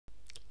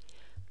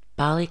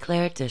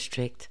Ballyclare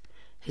District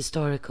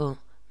Historical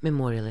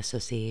Memorial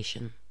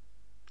Association,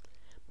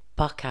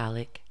 Buck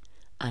Alec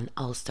and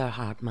Ulster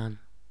Hardman.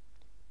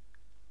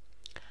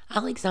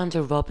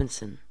 Alexander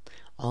Robinson,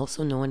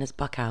 also known as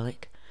Buck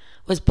Alec,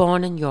 was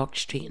born in York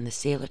Street in the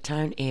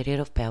Sailortown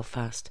area of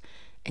Belfast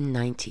in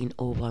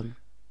 1901.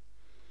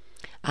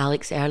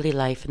 Alec's early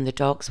life in the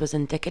docks was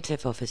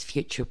indicative of his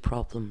future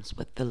problems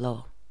with the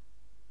law.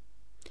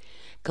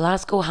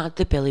 Glasgow had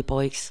the Billy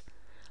Boys,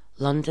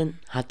 London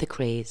had the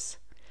Crays,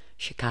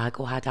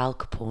 Chicago had Al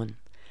Capone,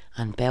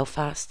 and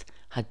Belfast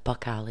had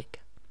Buck Alec.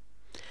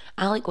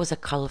 Alec was a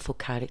colourful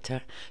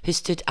character who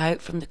stood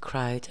out from the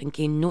crowd and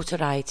gained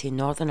notoriety in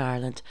Northern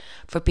Ireland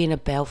for being a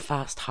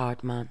Belfast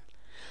hardman,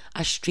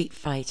 a street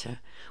fighter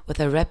with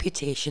a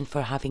reputation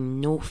for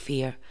having no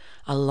fear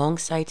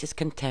alongside his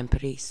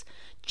contemporaries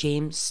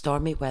James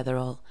Stormy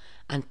Weatherall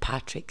and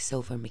Patrick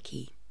Silver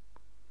McKee.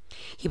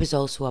 He was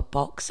also a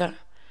boxer,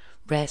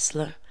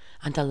 wrestler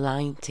and a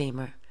lion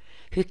tamer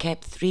who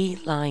kept 3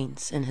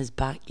 lions in his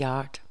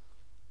backyard.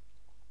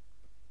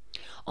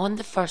 On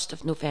the 1st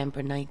of November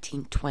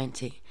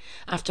 1920,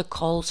 after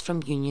calls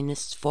from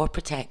Unionists for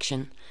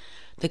protection,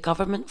 the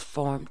government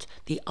formed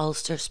the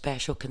Ulster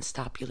Special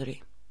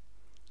Constabulary.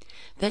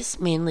 This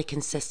mainly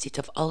consisted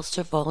of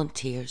Ulster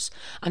volunteers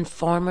and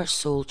former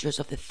soldiers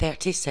of the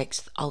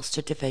 36th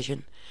Ulster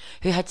Division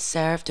who had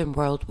served in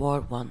World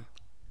War I.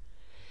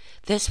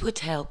 This would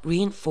help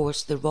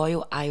reinforce the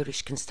Royal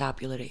Irish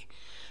Constabulary,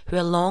 who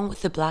along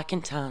with the Black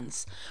and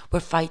Tans were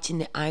fighting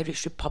the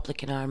Irish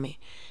Republican Army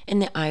in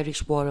the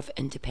Irish War of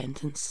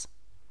Independence.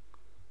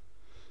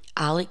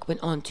 Alec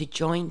went on to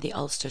join the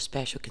Ulster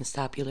Special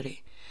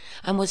Constabulary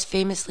and was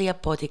famously a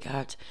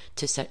bodyguard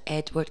to Sir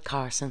Edward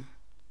Carson.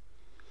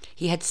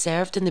 He had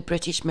served in the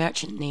British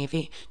Merchant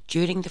Navy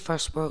during the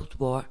First World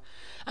War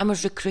and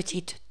was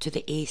recruited to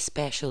the A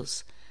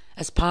Specials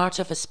as part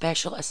of a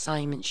special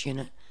assignments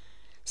unit,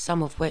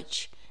 some of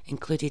which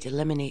included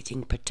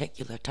eliminating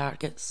particular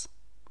targets.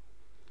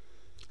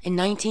 In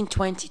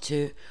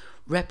 1922,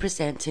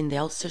 representing the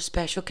Ulster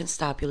Special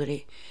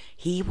Constabulary,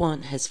 he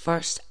won his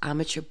first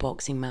amateur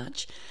boxing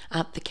match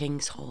at the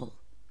King's Hall,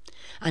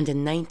 and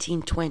in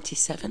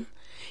 1927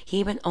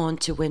 he went on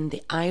to win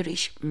the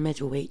Irish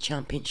Middleweight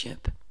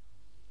Championship.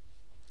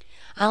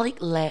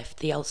 Alec left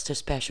the Ulster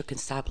Special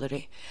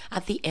Constabulary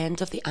at the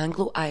end of the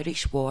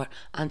Anglo-Irish War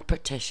and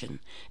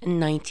Partition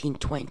in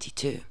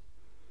 1922.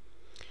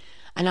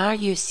 An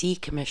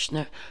RUC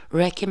commissioner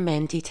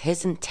recommended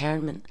his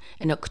internment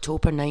in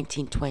October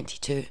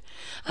 1922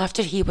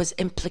 after he was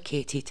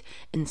implicated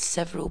in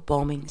several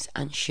bombings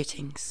and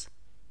shootings.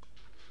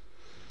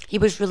 He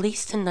was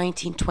released in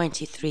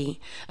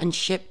 1923 and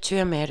shipped to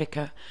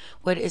America,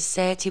 where it is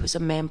said he was a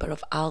member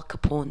of Al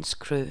Capone's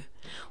crew,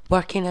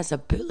 working as a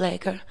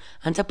bootlegger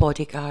and a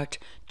bodyguard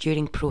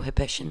during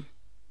Prohibition.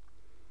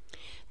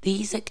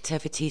 These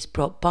activities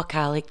brought Buck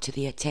Alec to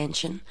the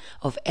attention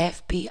of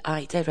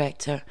FBI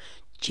Director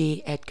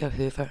J. Edgar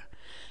Hoover,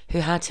 who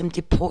had him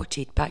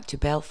deported back to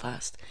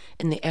Belfast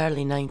in the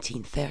early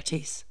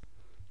 1930s.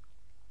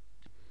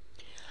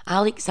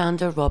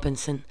 Alexander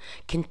Robinson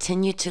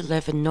continued to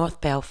live in North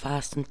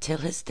Belfast until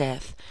his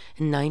death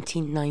in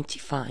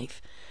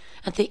 1995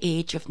 at the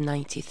age of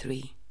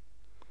 93.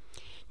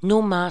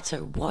 No matter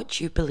what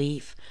you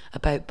believe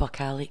about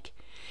Buck Alec,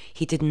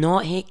 he did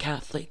not hate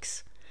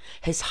Catholics.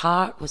 His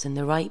heart was in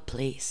the right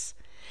place.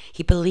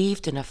 He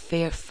believed in a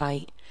fair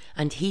fight,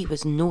 and he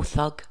was no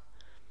thug.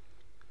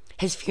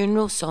 His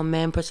funeral saw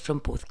members from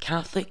both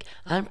Catholic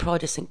and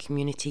Protestant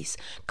communities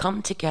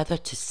come together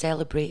to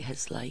celebrate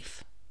his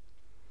life.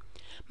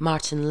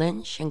 Martin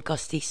Lynch and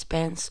Gusty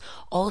Spence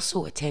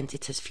also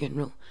attended his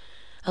funeral,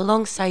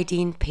 alongside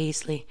Ian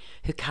Paisley,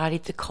 who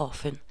carried the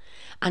coffin,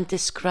 and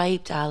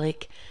described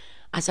Alec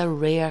as a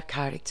rare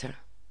character,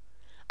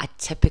 a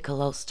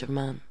typical Ulster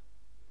man,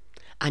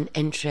 an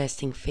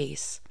interesting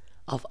face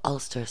of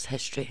Ulster's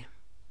history.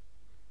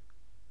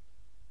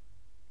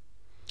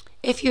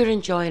 If you're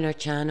enjoying our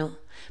channel,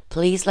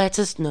 please let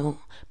us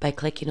know by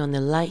clicking on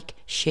the like,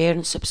 share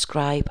and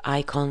subscribe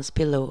icons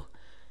below.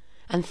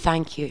 And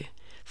thank you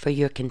for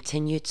your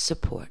continued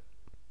support.